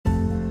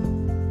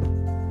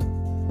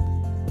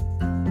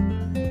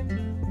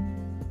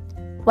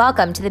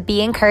Welcome to the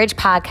Be Encouraged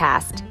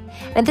podcast.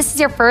 And if this is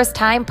your first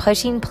time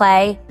pushing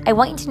play, I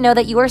want you to know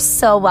that you are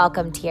so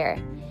welcomed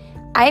here.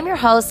 I am your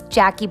host,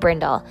 Jackie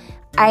Brindle.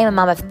 I am a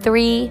mom of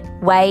 3,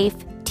 wife,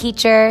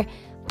 teacher,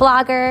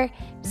 blogger,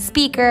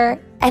 speaker,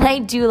 and I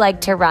do like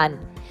to run.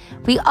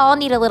 We all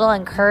need a little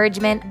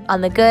encouragement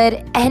on the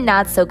good and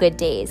not so good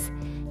days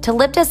to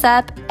lift us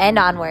up and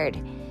onward.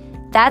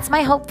 That's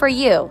my hope for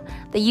you,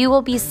 that you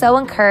will be so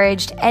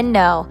encouraged and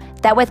know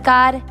that with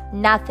God,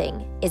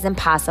 nothing is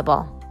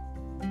impossible.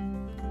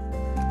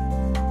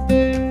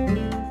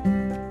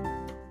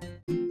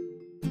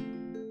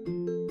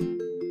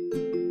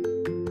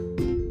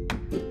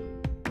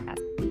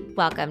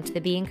 Welcome to the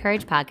Be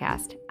Encouraged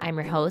podcast. I'm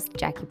your host,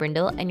 Jackie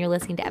Brindle, and you're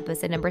listening to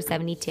episode number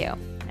 72.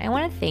 I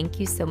want to thank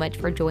you so much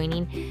for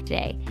joining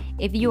today.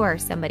 If you are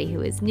somebody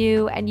who is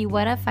new and you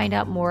want to find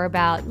out more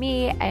about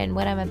me and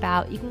what I'm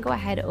about, you can go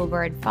ahead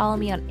over and follow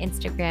me on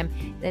Instagram.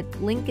 The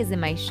link is in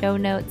my show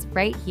notes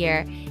right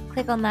here.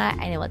 Click on that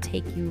and it will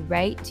take you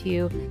right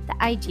to the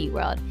IG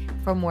world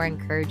for more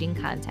encouraging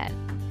content.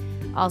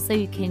 Also,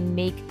 you can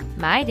make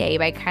my day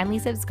by kindly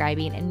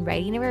subscribing and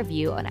writing a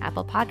review on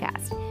Apple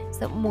Podcasts so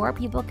that more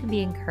people can be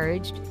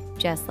encouraged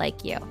just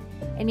like you.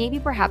 And maybe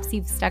perhaps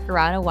you've stuck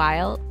around a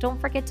while. Don't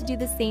forget to do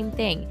the same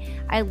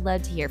thing. I'd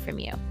love to hear from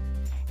you.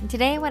 And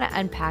today I want to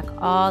unpack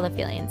all the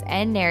feelings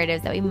and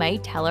narratives that we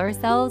might tell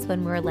ourselves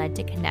when we're led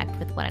to connect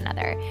with one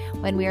another,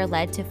 when we are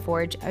led to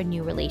forge a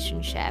new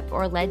relationship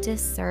or led to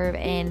serve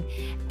and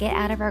get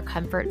out of our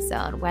comfort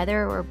zone,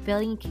 whether we're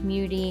building a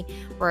community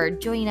or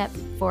joining up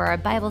for a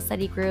Bible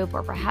study group,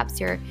 or perhaps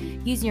you're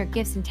using your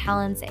gifts and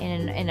talents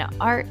in an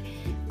art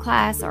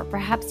class, or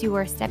perhaps you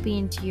are stepping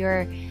into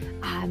your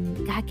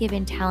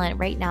God-given talent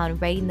right now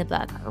and writing the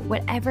book, or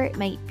whatever it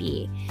might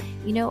be.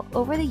 You know,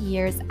 over the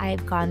years,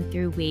 I've gone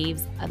through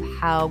waves of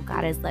how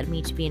God has led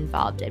me to be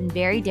involved in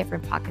very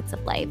different pockets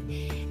of life.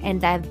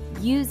 And God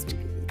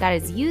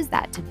has used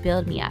that to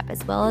build me up,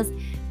 as well as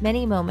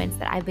many moments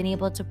that I've been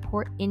able to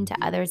pour into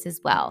others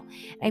as well.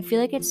 And I feel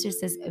like it's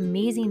just this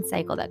amazing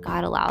cycle that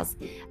God allows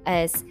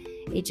us.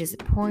 It's just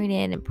pouring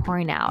in and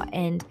pouring out.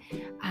 And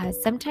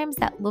sometimes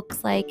that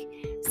looks like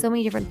so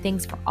many different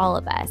things for all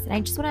of us. And I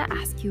just want to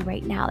ask you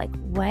right now, like,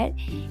 what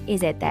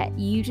is it that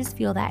you just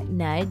feel that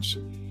nudge,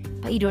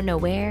 but you don't know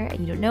where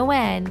and you don't know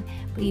when,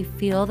 but you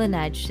feel the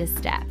nudge to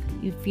step.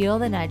 You feel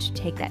the nudge to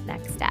take that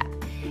next step.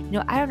 You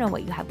know, I don't know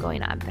what you have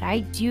going on, but I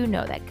do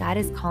know that God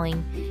is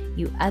calling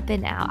you up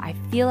and out. I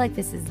feel like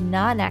this is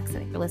not an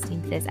accident you're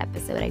listening to this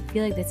episode. I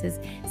feel like this is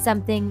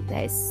something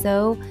that is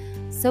so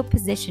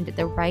positioned at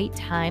the right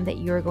time that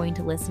you're going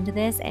to listen to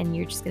this and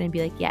you're just going to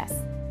be like, yes,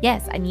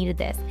 I needed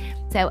this.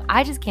 So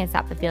I just can't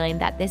stop the feeling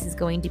that this is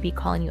going to be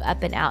calling you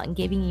up and out and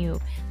giving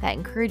you that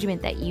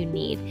encouragement that you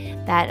need,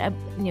 that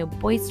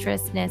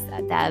boisterousness,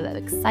 that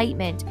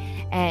excitement,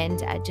 and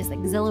just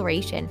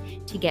exhilaration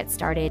to get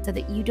started, so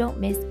that you don't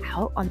miss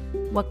out on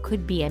what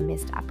could be a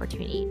missed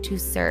opportunity to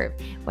serve,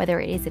 whether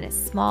it is in a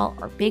small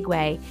or big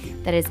way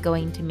that is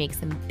going to make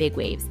some big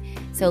waves.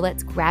 So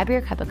let's grab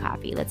your cup of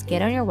coffee. Let's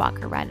get on your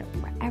walk or run,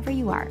 wherever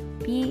you are.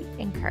 Be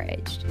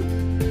encouraged.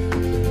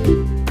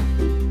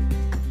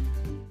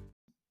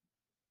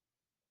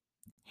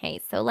 Hey,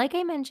 so like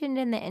I mentioned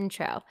in the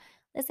intro,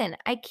 listen,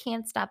 I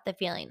can't stop the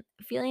feeling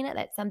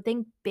that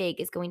something big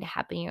is going to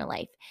happen in your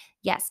life.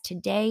 Yes,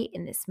 today,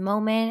 in this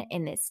moment,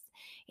 in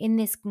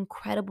this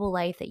incredible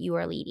life that you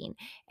are leading.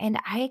 And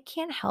I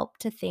can't help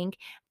to think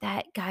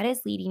that God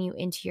is leading you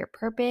into your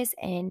purpose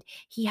and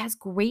He has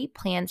great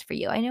plans for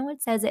you. I know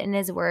it says it in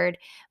His word,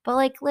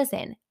 but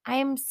listen, I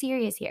am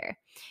serious here.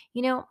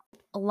 You know,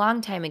 a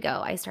long time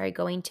ago, I started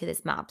going to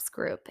this MOPS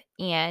group,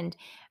 and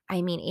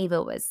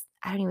Ava was,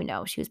 I don't even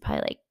know, she was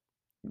probably like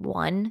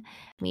 1.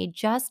 We had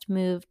just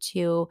moved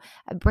to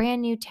a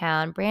brand new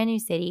town, brand new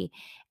city,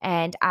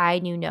 and I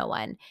knew no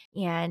one.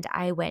 And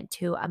I went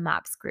to a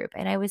MOPS group,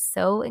 and I was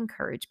so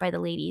encouraged by the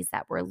ladies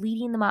that were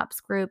leading the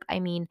MOPS group.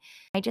 I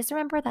just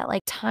remember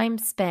that time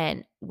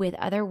spent with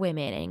other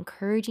women and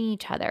encouraging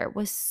each other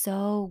was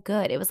so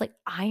good. It was like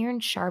iron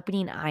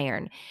sharpening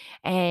iron.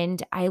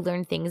 And I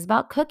learned things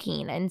about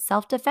cooking and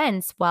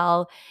self-defense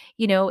while,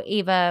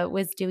 Ava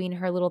was doing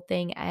her little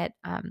thing at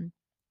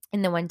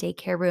in the one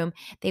daycare room.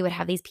 They would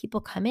have these people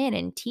come in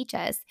and teach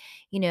us,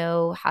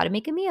 how to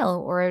make a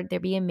meal, or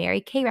there'd be a Mary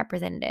Kay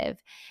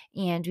representative,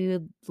 and we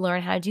would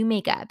learn how to do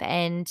makeup.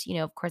 And,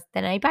 of course,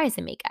 then I buy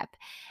some makeup.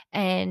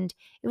 And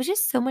it was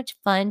just so much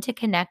fun to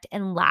connect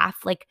and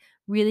laugh,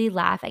 really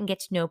laugh and get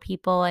to know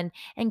people and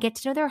get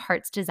to know their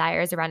heart's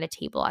desires around a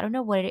table. I don't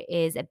know what it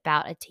is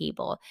about a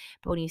table,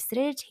 but when you sit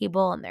at a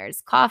table and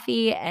there's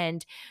coffee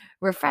and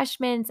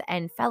refreshments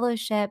and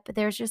fellowship,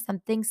 there's just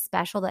something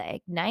special that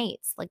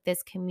ignites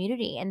this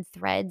community and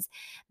threads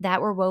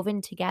that were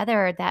woven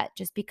together that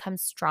just become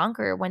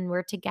stronger when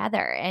we're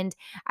together. And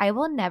I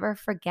will never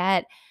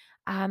forget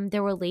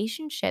the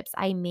relationships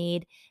I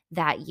made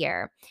that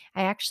year.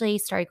 I actually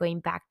started going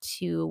back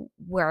to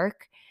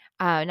work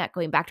not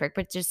going back to work,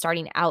 but just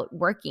starting out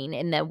working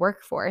in the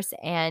workforce.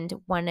 And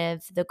one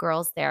of the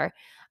girls there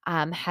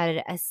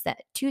had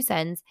two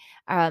sons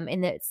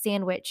in the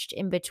sandwiched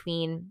in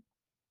between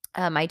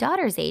my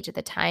daughter's age at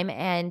the time.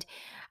 And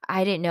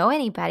I didn't know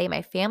anybody.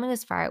 My family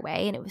was far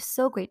away, and it was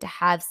so great to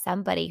have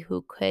somebody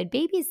who could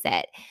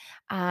babysit.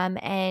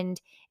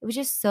 And it was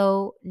just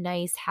so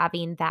nice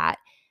having that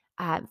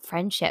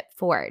friendship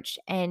forged.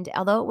 And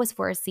although it was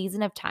for a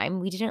season of time,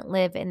 we didn't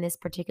live in this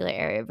particular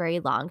area very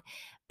long,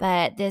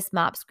 but this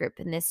MOPS group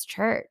in this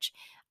church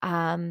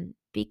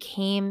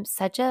became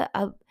such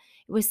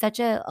it was such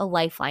a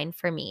lifeline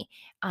for me.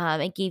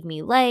 It gave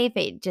me life.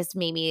 It just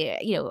made me,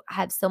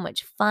 have so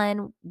much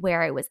fun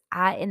where I was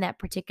at in that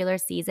particular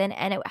season.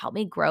 And it helped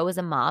me grow as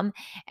a mom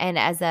and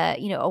as a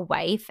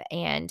wife,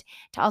 and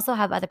to also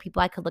have other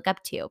people I could look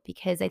up to.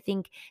 Because I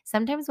think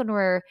sometimes when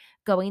we're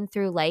going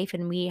through life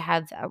and we're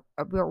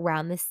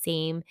around the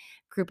same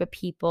group of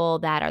people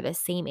that are the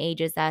same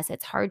age as us,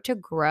 it's hard to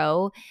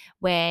grow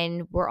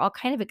when we're all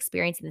kind of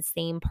experiencing the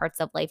same parts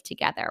of life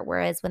together.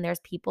 Whereas when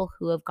there's people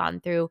who have gone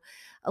through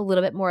a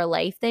little bit more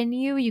life than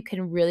you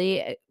can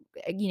really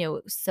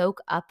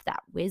soak up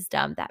that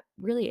wisdom that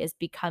really is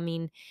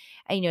becoming,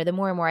 the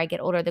more and more I get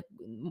older,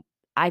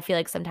 I feel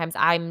like sometimes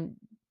I'm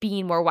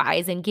being more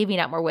wise and giving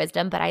out more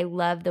wisdom, but I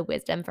love the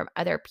wisdom from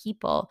other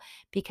people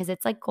because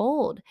it's like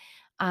gold.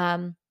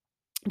 Um,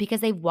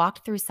 because they've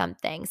walked through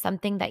something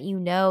that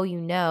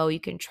you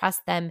can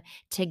trust them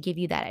to give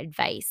you that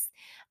advice.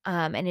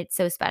 And it's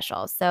so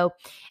special. So,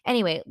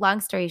 anyway,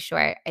 long story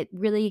short, it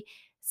really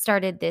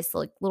started this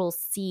like little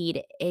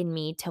seed in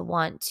me to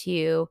want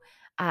to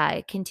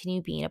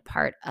continue being a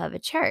part of a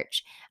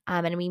church.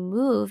 And we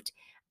moved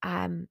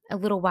a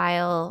little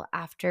while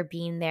after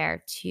being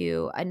there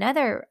to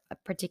another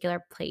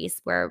particular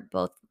place where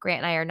both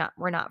Grant and I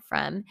we're not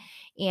from,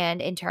 and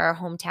into our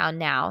hometown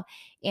now.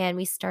 And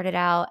we started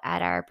out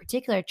at our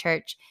particular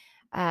church,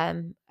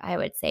 I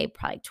would say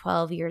probably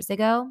 12 years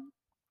ago.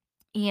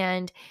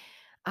 And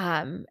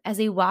as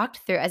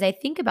I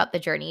think about the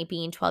journey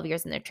being 12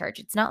 years in the church,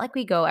 it's not like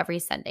we go every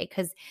Sunday,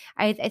 because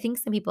I think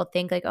some people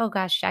think like, oh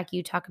gosh, Jackie,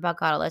 you talk about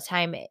God all the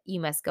time. You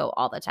must go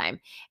all the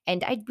time.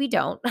 And we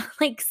don't.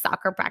 Like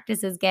soccer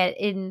practices get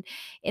in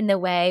the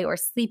way, or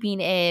sleeping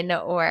in,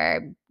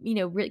 or,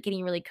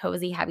 getting really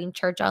cozy, having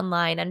church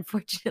online,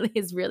 unfortunately,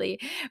 is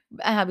really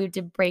having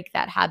to break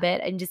that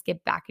habit and just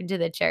get back into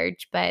the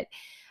church. But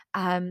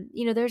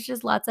there's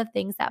just lots of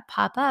things that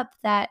pop up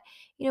that,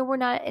 we're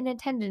not in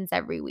attendance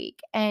every week.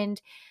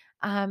 And,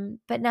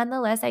 but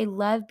nonetheless, I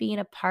love being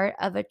a part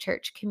of a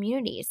church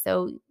community.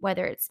 So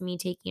whether it's me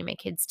taking my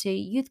kids to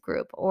youth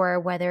group, or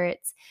whether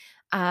it's,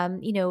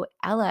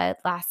 Ella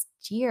last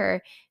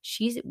year,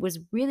 she was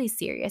really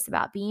serious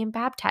about being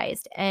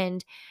baptized.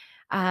 And,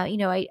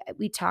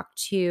 we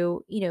talked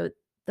to,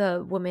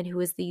 the woman who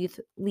was the youth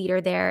leader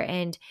there,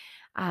 and,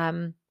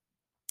 kind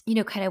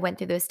of went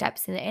through those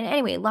steps. And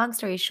anyway, long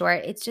story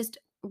short, it's just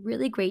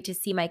really great to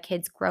see my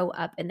kids grow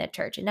up in the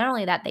church. And not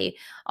only that, they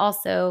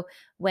also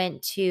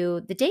went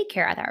to the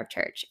daycare at our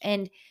church.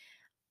 And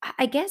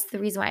I guess the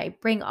reason why I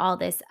bring all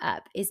this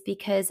up is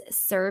because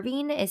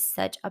serving is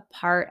such a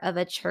part of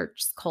a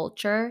church's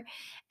culture.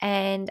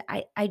 And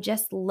I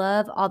just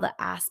love all the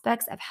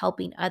aspects of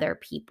helping other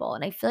people.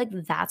 And I feel like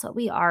that's what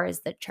we are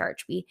as the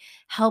church. We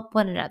help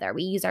one another.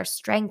 We use our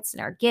strengths and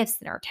our gifts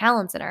and our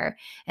talents and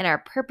our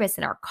purpose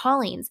and our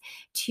callings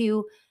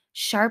to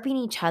sharpen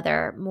each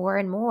other more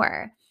and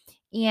more.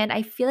 And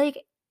I feel like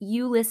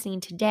you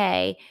listening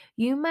today,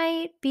 you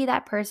might be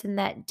that person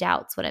that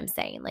doubts what I'm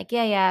saying. Like,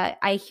 yeah,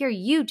 I hear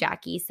you,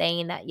 Jackie,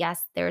 saying that,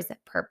 yes, there's a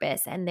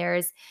purpose, and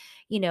there's,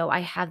 I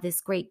have this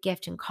great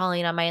gift and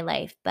calling on my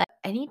life. But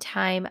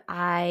anytime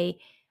I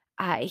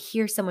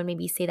hear someone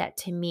maybe say that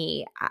to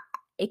me,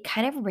 it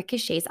kind of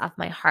ricochets off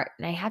my heart.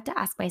 And I have to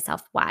ask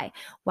myself, why?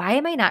 Why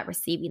am I not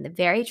receiving the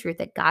very truth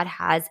that God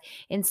has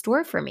in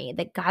store for me,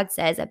 that God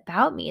says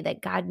about me,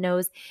 that God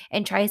knows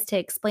and tries to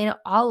explain it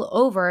all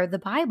over the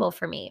Bible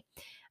for me?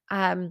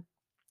 Um,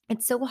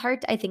 it's so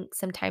hard, I think,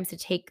 sometimes to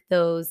take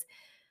those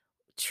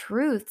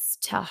truths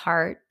to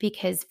heart,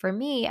 because for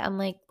me, I'm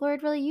like,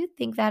 Lord, really, you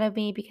think that of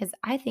me? Because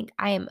I think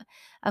I am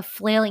a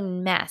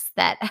flailing mess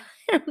that I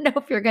don't know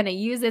if you're going to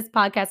use this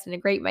podcast in a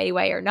great mighty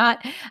way or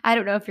not. I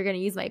don't know if you're going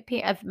to use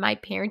if my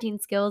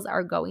parenting skills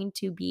are going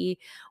to be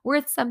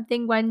worth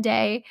something one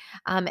day.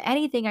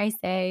 Anything I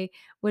say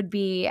would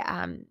be,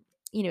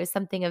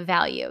 something of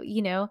value,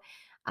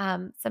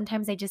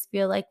 sometimes I just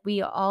feel like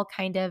we all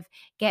kind of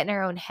get in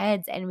our own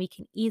heads, and we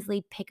can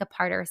easily pick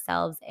apart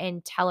ourselves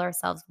and tell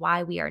ourselves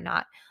why we are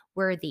not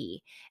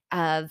worthy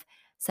of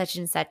such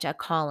and such a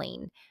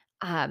calling.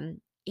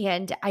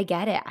 And I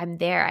get it. I'm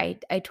there.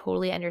 I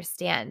totally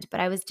understand. But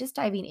I was just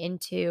diving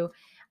into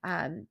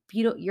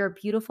Your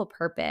Beautiful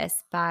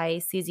Purpose by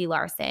Susie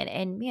Larson.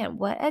 And man,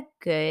 what a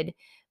good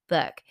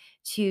book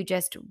to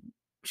just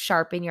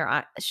sharpen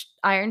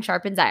iron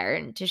sharpens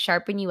iron, to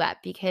sharpen you up,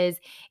 because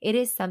it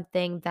is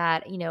something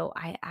that,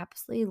 I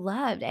absolutely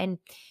loved. And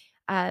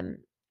um,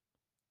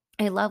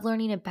 I love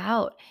learning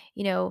about,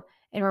 and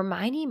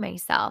reminding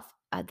myself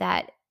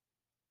that.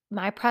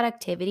 my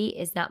productivity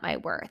is not my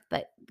worth,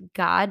 but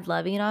God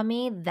loving on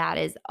me, that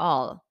is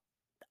all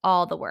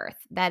the worth.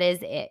 That is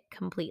it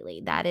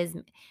completely. That is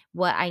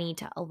what I need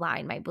to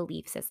align my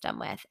belief system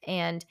with.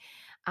 And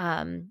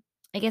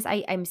I guess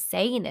I'm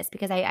saying this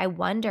because I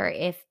wonder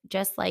if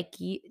just like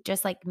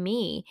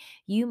me,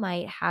 you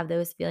might have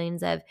those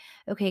feelings of,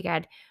 okay,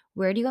 God,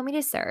 where do you want me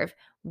to serve?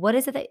 What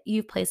is it that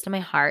you've placed in my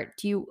heart?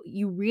 Do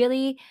you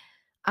really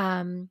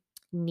um,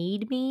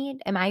 need me?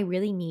 Am I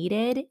really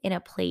needed in a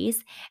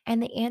place?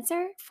 And the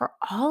answer for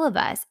all of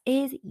us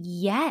is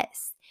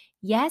yes.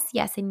 Yes,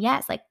 yes, and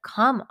yes. Like,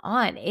 come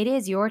on. It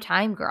is your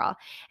time, girl.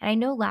 And I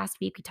know last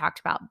week we talked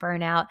about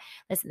burnout.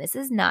 Listen, this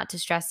is not to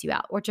stress you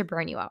out or to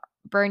burn you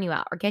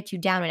out or get you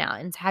down and out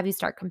and to have you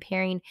start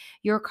comparing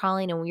your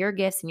calling and your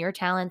gifts and your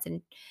talents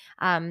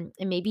and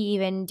maybe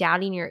even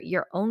doubting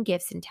your own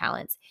gifts and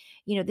talents.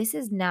 This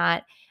is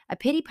not a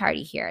pity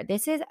party here.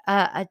 This is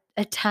a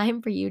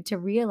time for you to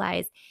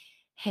realize,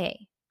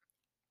 hey,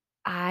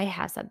 I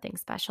have something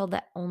special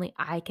that only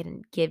I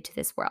can give to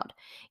this world.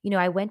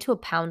 I went to a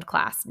pound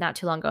class not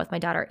too long ago with my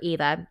daughter,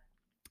 Ava.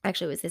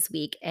 Actually, it was this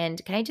week.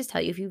 And can I just tell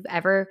you, if you've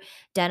ever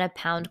done a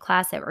pound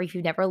class or if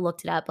you've never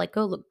looked it up, like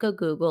go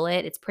Google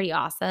it. It's pretty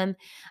awesome.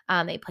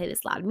 They play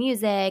this loud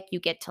music. You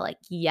get to like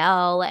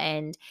yell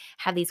and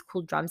have these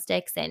cool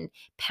drumsticks and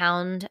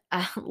pound,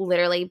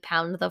 literally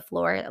pound the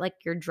floor like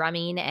you're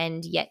drumming.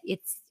 And yet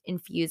it's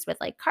infused with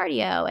like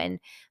cardio and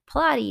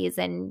Pilates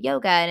and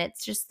yoga. And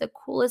it's just the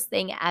coolest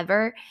thing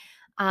ever,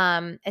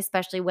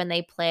 especially when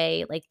they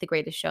play like The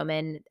Greatest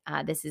Showman,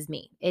 This Is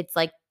Me. It's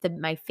like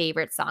my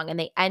favorite song, and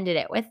they ended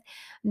it with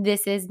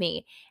This Is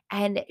Me.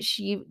 And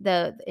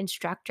the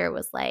instructor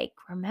was like,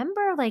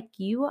 remember, like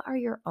you are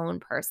your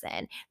own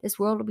person. This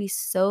world will be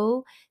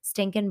so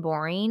stinking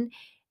boring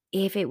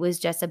if it was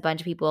just a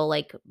bunch of people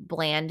like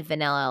bland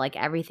vanilla, like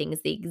everything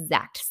is the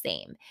exact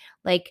same.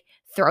 Like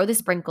throw the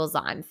sprinkles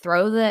on,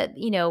 throw the,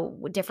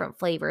 different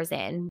flavors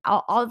in,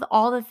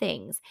 all the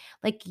things.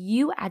 Like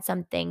you add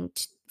something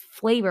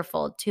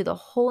flavorful to the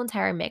whole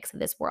entire mix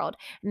of this world.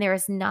 And there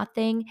is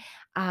nothing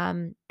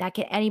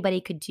anybody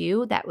could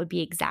do that would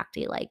be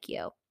exactly like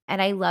you.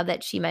 And I love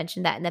that she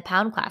mentioned that in the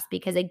pound class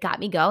because it got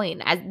me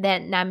going. As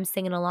then I'm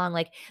singing along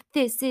like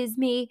this is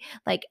me,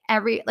 like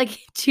every like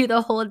to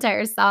the whole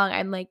entire song.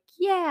 I'm like,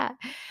 yeah.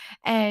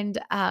 And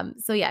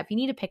so yeah, if you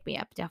need to pick me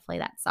up, definitely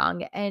that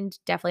song and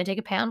definitely take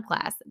a pound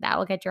class. That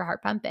will get your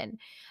heart pumping.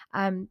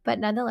 But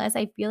nonetheless,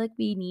 I feel like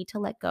we need to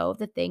let go of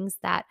the things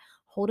that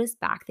hold us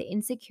back, the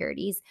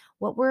insecurities,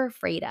 what we're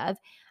afraid of,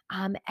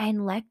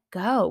 and let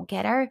go.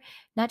 Get our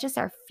not just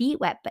our feet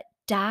wet, but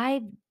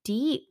dive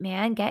deep,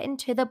 man. Get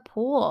into the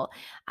pool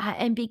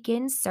and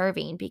begin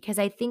serving. Because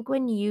I think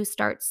when you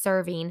start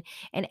serving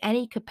in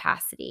any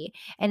capacity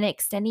and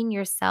extending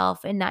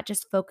yourself and not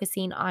just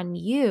focusing on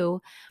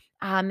you,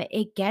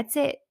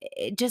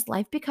 it just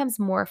life becomes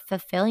more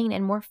fulfilling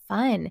and more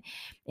fun.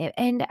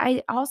 And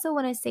I also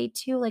want to say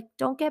too, like,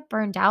 don't get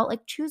burned out,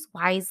 like, choose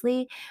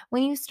wisely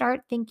when you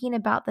start thinking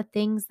about the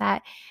things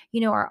that,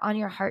 are on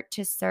your heart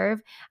to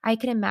serve. I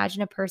can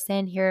imagine a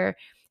person here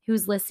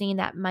who's listening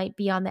that might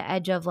be on the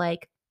edge of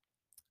like,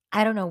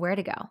 I don't know where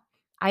to go.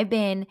 I've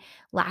been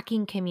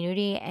lacking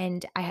community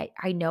and I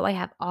know I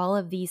have all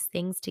of these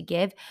things to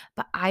give,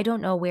 but I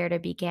don't know where to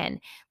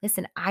begin.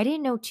 Listen, I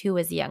didn't know too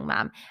as a young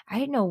mom. I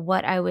didn't know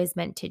what I was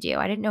meant to do.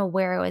 I didn't know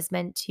where I was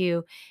meant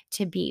to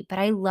be, but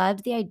I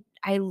loved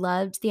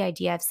the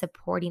idea of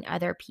supporting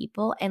other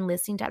people and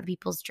listening to other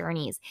people's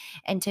journeys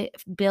and to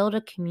build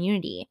a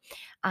community.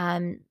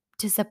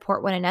 To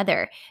support one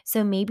another.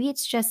 So maybe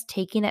it's just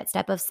taking that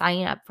step of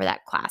signing up for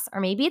that class, or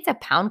maybe it's a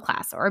pound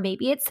class, or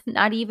maybe it's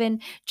not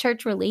even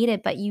church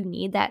related, but you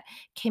need that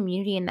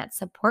community and that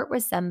support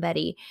with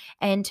somebody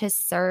and to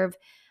serve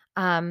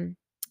and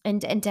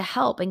to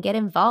help and get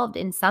involved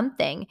in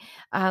something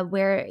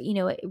where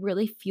it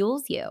really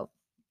fuels you.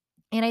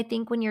 And I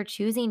think when you're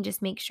choosing,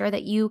 just make sure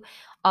that you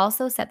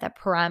also set the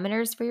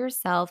parameters for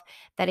yourself.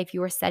 That if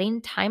you are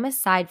setting time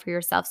aside for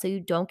yourself so you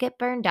don't get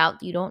burned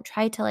out, you don't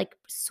try to like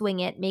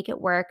swing it, make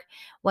it work,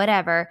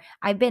 whatever.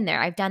 I've been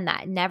there, I've done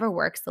that. It never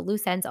works. The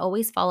loose ends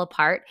always fall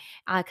apart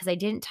because I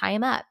didn't tie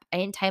them up. I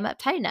didn't tie them up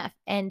tight enough.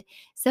 And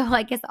so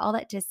I guess all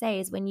that to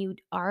say is when you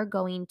are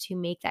going to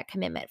make that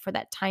commitment for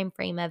that time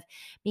frame of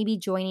maybe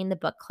joining the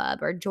book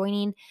club or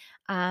joining,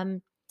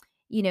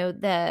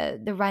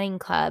 the running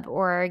club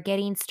or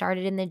getting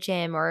started in the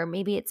gym, or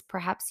maybe it's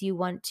perhaps you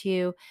want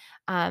to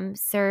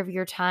serve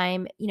your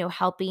time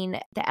helping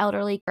the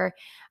elderly, or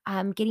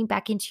getting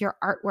back into your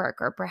artwork,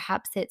 or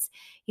perhaps it's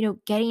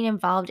getting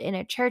involved in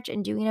a church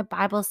and doing a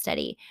Bible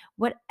study.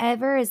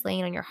 Whatever is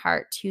laying on your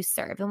heart to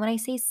serve, and when I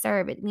say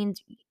serve, it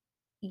means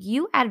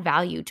you add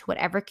value to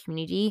whatever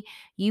community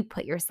you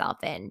put yourself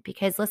in.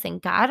 Because listen,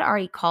 God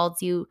already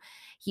called you.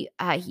 You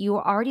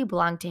already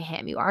belong to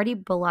him. You already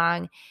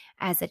belong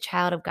as a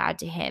child of God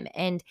to him.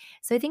 And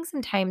so I think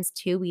sometimes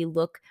too, we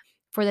look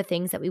for the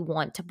things that we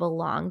want to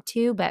belong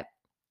to, but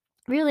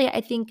really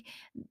I think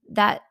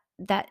that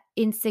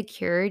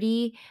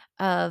insecurity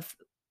of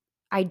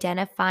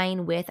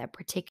identifying with a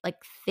particular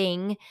like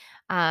thing,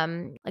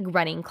 like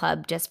running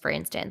club, just for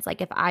instance.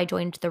 Like if I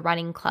joined the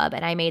running club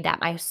and I made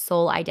that my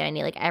sole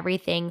identity, like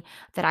everything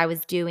that I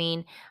was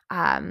doing,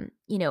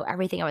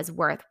 everything I was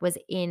worth was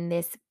in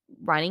this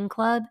running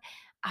club.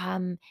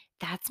 Um,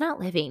 that's not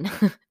living.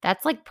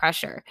 That's like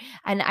pressure.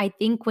 And I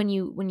think when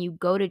you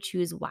go to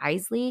choose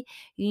wisely,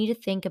 you need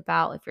to think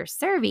about if you're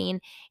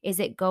serving, is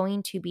it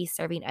going to be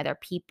serving other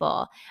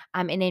people?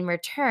 And in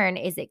return,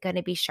 is it going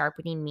to be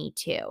sharpening me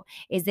too?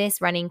 Is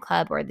this running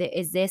club or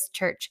is this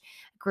church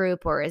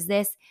group or is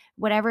this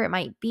whatever it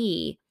might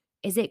be?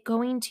 Is it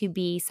going to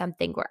be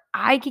something where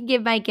I can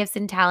give my gifts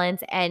and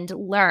talents and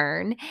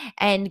learn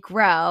and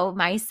grow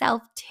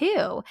myself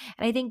too?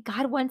 And I think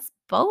God wants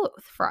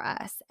both for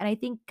us. And I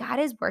think God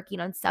is working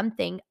on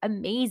something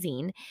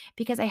amazing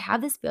because I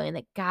have this feeling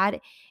that God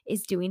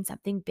is doing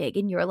something big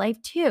in your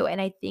life too. And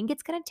I think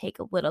it's going to take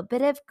a little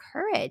bit of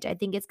courage. I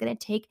think it's going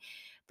to take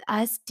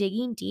us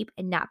digging deep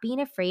and not being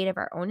afraid of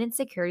our own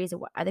insecurities or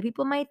what other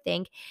people might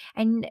think.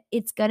 And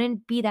it's going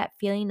to be that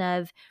feeling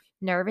of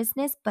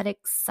nervousness, but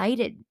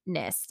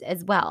excitedness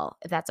as well,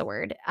 if that's a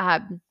word.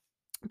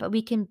 But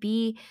we can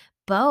be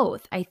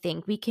both. I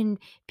think we can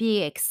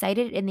be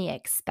excited in the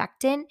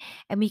expectant,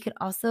 and we can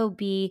also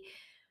be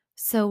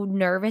so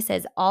nervous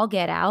as all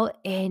get out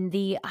in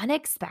the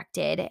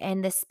unexpected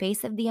and the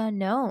space of the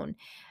unknown.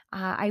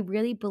 I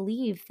really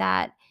believe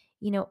that,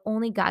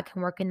 only God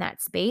can work in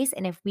that space.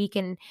 And if we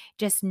can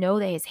just know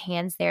that his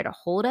hand's there to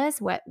hold us,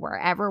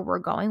 wherever we're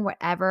going,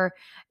 whatever,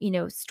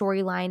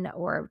 storyline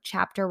or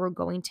chapter we're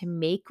going to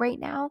make right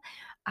now,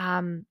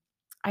 um,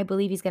 I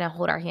believe he's going to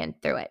hold our hand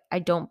through it.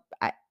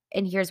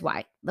 And here's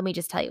why. Let me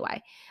just tell you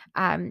why.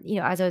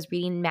 As I was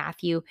reading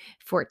Matthew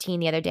 14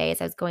 the other day,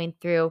 as I was going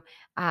through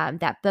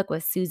that book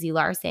with Susie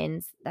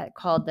Larson's that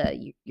called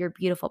Your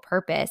Beautiful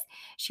Purpose,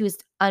 she was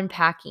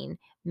unpacking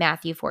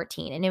Matthew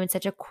 14 and in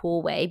such a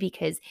cool way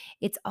because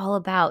it's all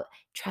about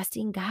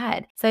trusting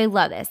God. So I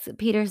love this.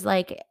 Peter's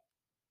like,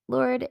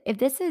 Lord, if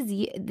this is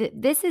you,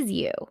 this is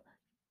you,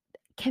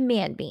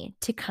 command me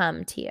to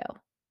come to you.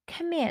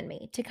 Command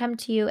me to come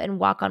to you and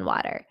walk on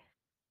water.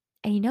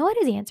 And you know what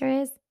his answer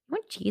is?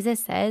 What Jesus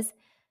says?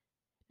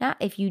 Not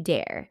if you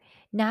dare,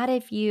 not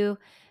if you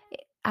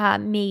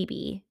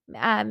maybe,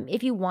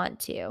 if you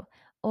want to,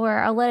 or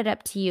I'll let it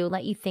up to you,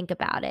 let you think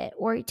about it,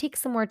 or take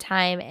some more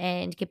time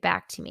and get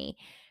back to me.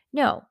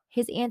 No,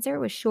 his answer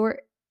was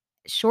short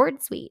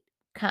and sweet.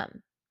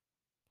 Come.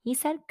 He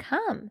said,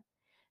 come.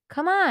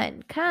 Come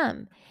on,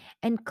 come.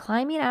 And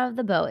climbing out of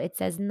the boat, it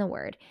says in the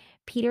word,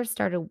 Peter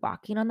started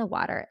walking on the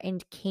water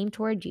and came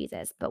toward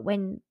Jesus. But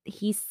when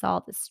he saw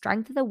the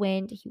strength of the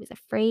wind, he was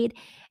afraid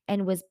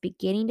and was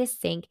beginning to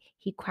sink.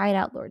 He cried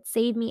out, Lord,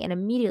 save me. And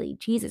immediately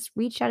Jesus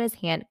reached out his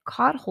hand,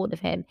 caught hold of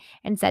him,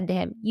 and said to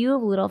him, You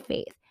have little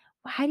faith.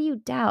 Why do you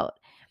doubt?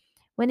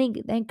 When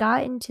he then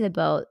got into the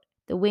boat,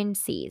 the wind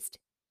ceased.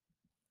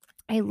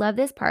 I love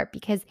this part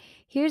because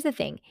here's the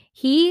thing.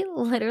 He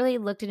literally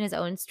looked in his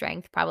own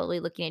strength, probably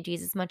looking at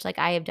Jesus, much like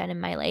I have done in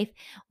my life,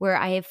 where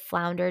I have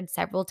floundered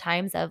several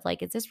times of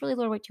like, is this really,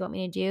 Lord, what you want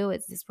me to do?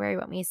 Is this where you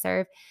want me to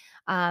serve?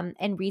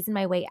 And reason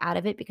my way out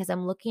of it because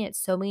I'm looking at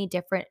so many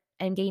different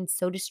and getting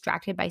so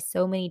distracted by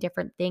so many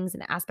different things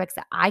and aspects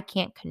that I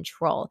can't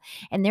control.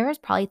 And there is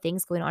probably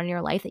things going on in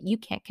your life that you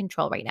can't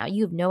control right now.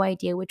 You have no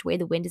idea which way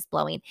the wind is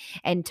blowing.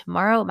 And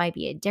tomorrow it might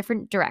be a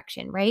different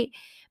direction, right?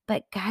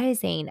 But God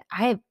is saying,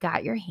 I have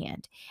got your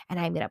hand and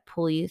I'm going to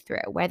pull you through.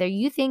 Whether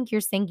you think you're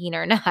sinking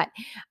or not,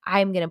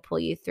 I'm going to pull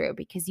you through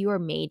because you are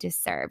made to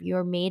serve. You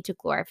are made to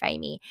glorify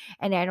me.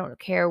 And I don't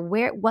care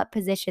what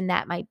position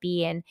that might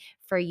be in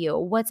for you,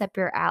 what's up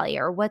your alley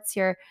or what's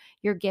your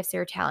gifts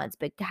or talents.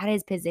 But God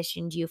has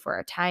positioned you for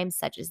a time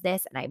such as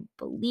this. And I'm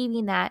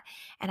believing that.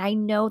 And I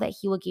know that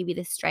he will give you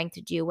the strength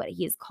to do what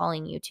he is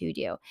calling you to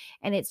do.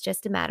 And it's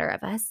just a matter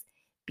of us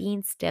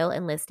being still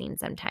and listening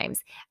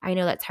sometimes. I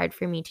know that's hard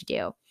for me to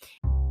do.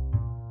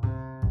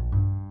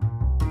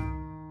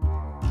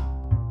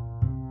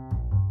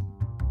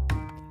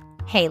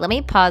 Hey, let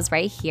me pause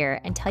right here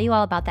and tell you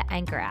all about the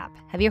Anchor app.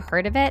 Have you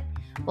heard of it?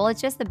 Well,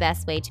 it's just the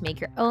best way to make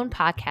your own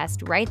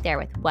podcast right there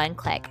with one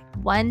click,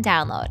 one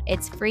download.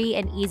 It's free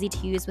and easy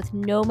to use with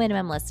no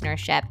minimum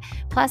listenership.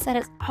 Plus, it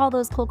has all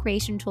those cool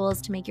creation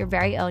tools to make your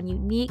very own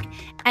unique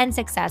and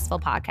successful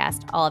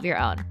podcast all of your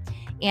own.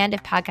 And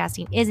if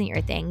podcasting isn't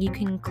your thing, you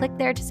can click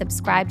there to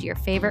subscribe to your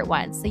favorite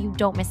ones so you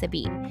don't miss a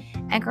beat.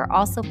 Anchor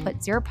also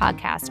puts your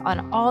podcast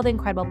on all the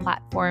incredible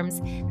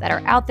platforms that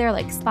are out there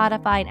like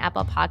Spotify and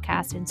Apple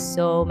Podcasts and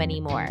so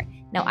many more.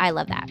 Now, I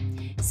love that.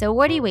 So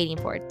what are you waiting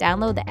for?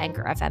 Download the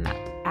Anchor FM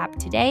app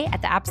today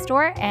at the App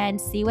Store and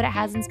see what it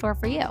has in store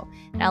for you.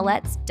 Now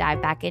let's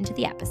dive back into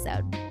the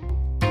episode.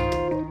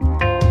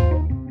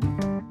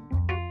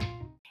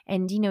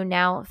 And,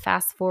 now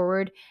fast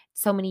forward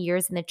so many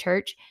years in the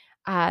church,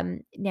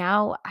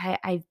 now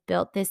I've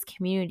built this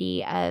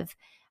community of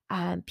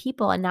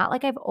people, and not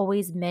like I've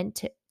always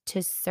meant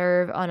to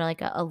serve on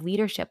like a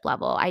leadership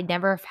level. I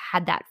never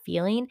had that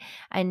feeling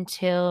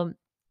until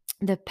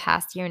the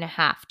past year and a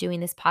half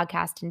doing this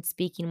podcast and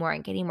speaking more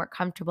and getting more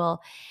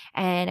comfortable.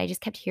 And I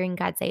just kept hearing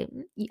God say,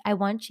 I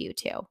want you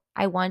to.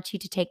 I want you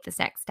to take this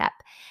next step.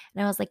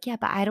 And I was like, yeah,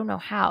 but I don't know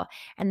how.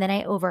 And then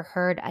I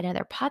overheard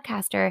another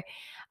podcaster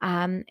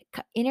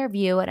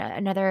interview at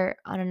another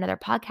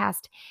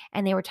podcast,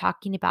 and they were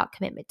talking about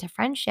commitment to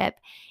friendship.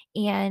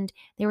 And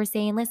they were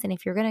saying, listen,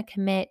 if you're going to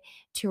commit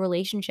to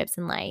relationships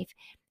in life,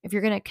 if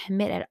you're going to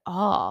commit at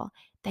all,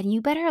 then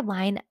you better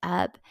line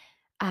up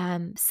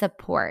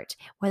support,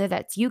 whether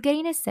that's you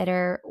getting a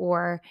sitter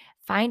or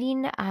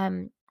finding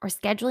or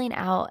scheduling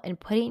out and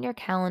putting it in your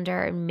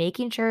calendar and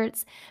making sure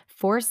it's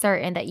for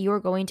certain that you are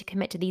going to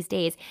commit to these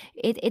days.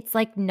 It's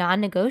like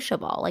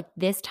non-negotiable. Like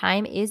this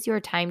time is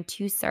your time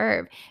to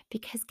serve,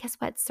 because guess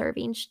what?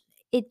 Serving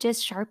it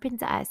just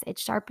sharpens us. It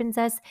sharpens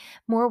us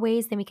more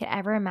ways than we could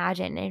ever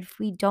imagine. And if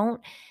we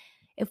don't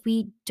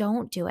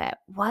do it,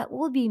 what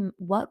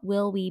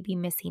will we be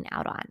missing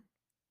out on?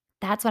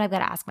 That's what I've got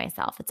to ask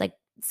myself. It's like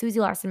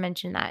Susie Larson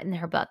mentioned that in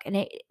her book, and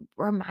it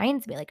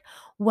reminds me, like,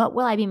 what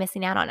will I be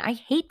missing out on? I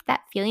hate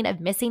that feeling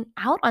of missing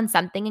out on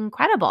something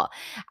incredible.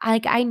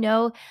 I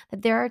know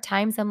that there are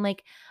times I'm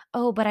like,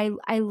 oh, but I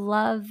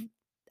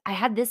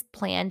had this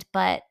planned,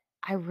 but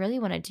I really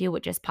want to do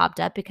what just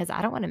popped up because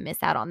I don't want to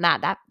miss out on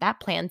that.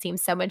 That plan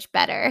seems so much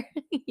better,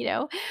 you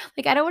know?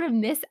 Like I don't want to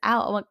miss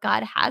out on what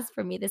God has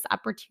for me, this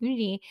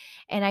opportunity.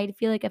 And I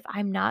feel like if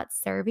I'm not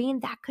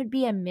serving, that could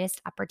be a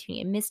missed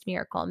opportunity, a missed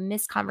miracle, a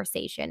missed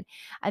conversation,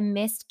 a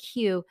missed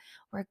cue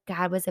where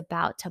God was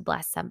about to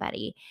bless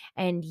somebody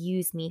and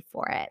use me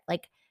for it.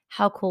 Like,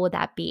 how cool would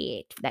that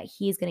be that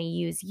He's going to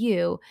use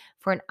you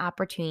for an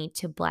opportunity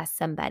to bless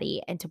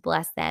somebody and to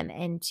bless them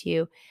and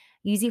to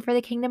use you for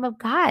the kingdom of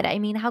God? I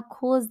mean, how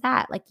cool is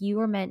that? Like, you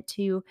were meant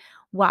to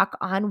walk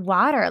on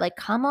water. Like,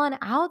 come on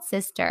out,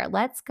 sister.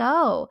 Let's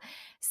go.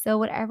 So,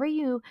 whatever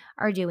you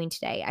are doing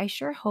today, I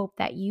sure hope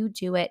that you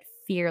do it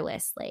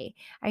fearlessly.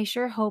 I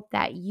sure hope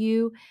that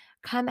you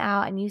come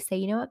out and you say,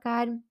 you know what,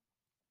 God?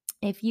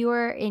 If you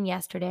were in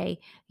yesterday,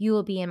 you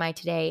will be in my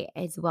today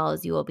as well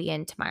as you will be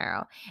in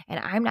tomorrow. And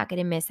I'm not going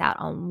to miss out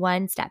on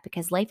one step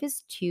because life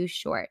is too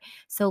short.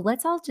 So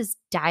let's all just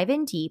dive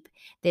in deep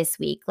this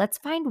week. Let's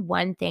find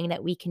one thing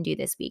that we can do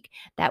this week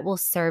that will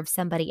serve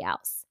somebody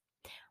else.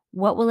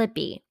 What will it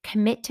be?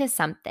 Commit to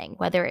something,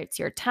 whether it's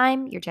your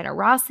time, your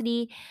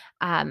generosity.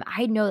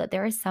 I know that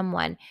there is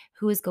someone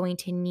who is going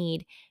to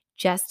need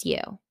just you.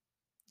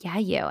 Yeah,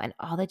 you and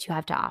all that you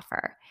have to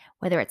offer,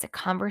 whether it's a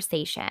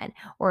conversation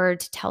or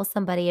to tell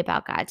somebody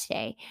about God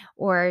today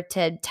or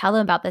to tell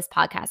them about this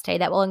podcast today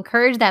that will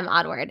encourage them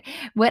onward,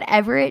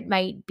 whatever it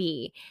might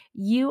be,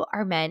 you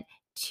are meant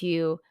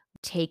to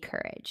take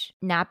courage,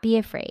 not be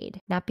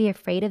afraid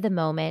of the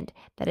moment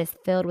that is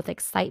filled with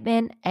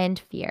excitement and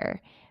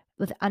fear,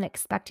 with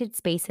unexpected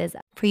spaces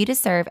for you to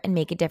serve and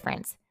make a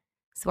difference.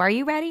 So, are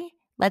you ready?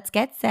 Let's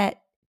get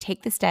set,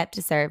 take the step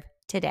to serve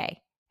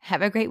today.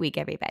 Have a great week,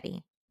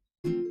 everybody.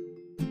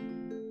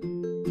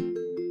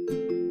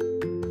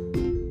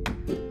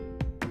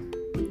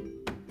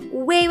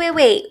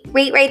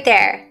 Wait right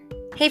there.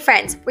 Hey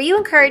friends, were you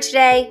encouraged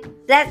today?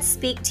 Did that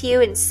speak to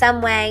you in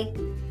some way?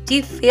 Do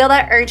you feel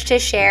that urge to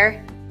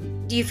share?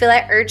 Do you feel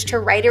that urge to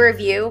write a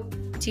review?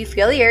 Do you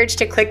feel the urge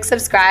to click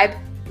subscribe?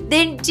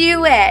 Then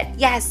do it.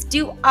 Yes,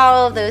 do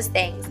all of those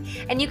things.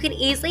 And you can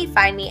easily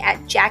find me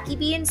at Jackie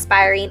B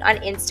Inspiring on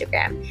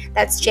Instagram.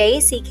 That's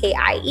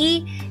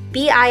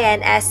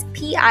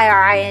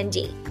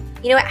JackieBinspiring.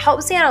 You know, it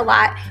helps me out a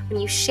lot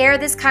when you share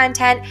this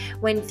content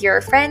with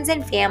your friends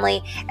and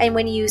family, and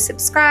when you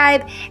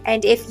subscribe,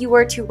 and if you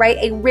were to write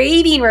a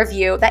raving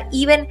review that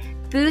even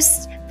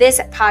boosts this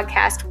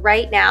podcast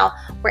right now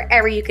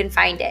wherever you can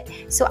find it.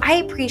 So I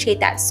appreciate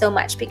that so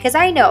much because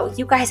I know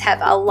you guys have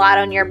a lot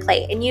on your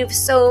plate and you have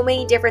so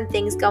many different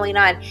things going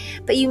on,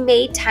 but you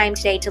made time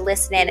today to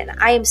listen in, and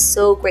I am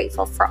so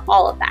grateful for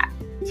all of that.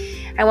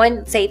 I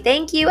want to say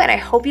thank you, and I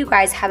hope you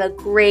guys have a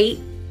great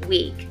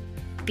week.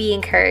 Be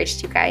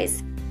encouraged, you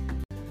guys.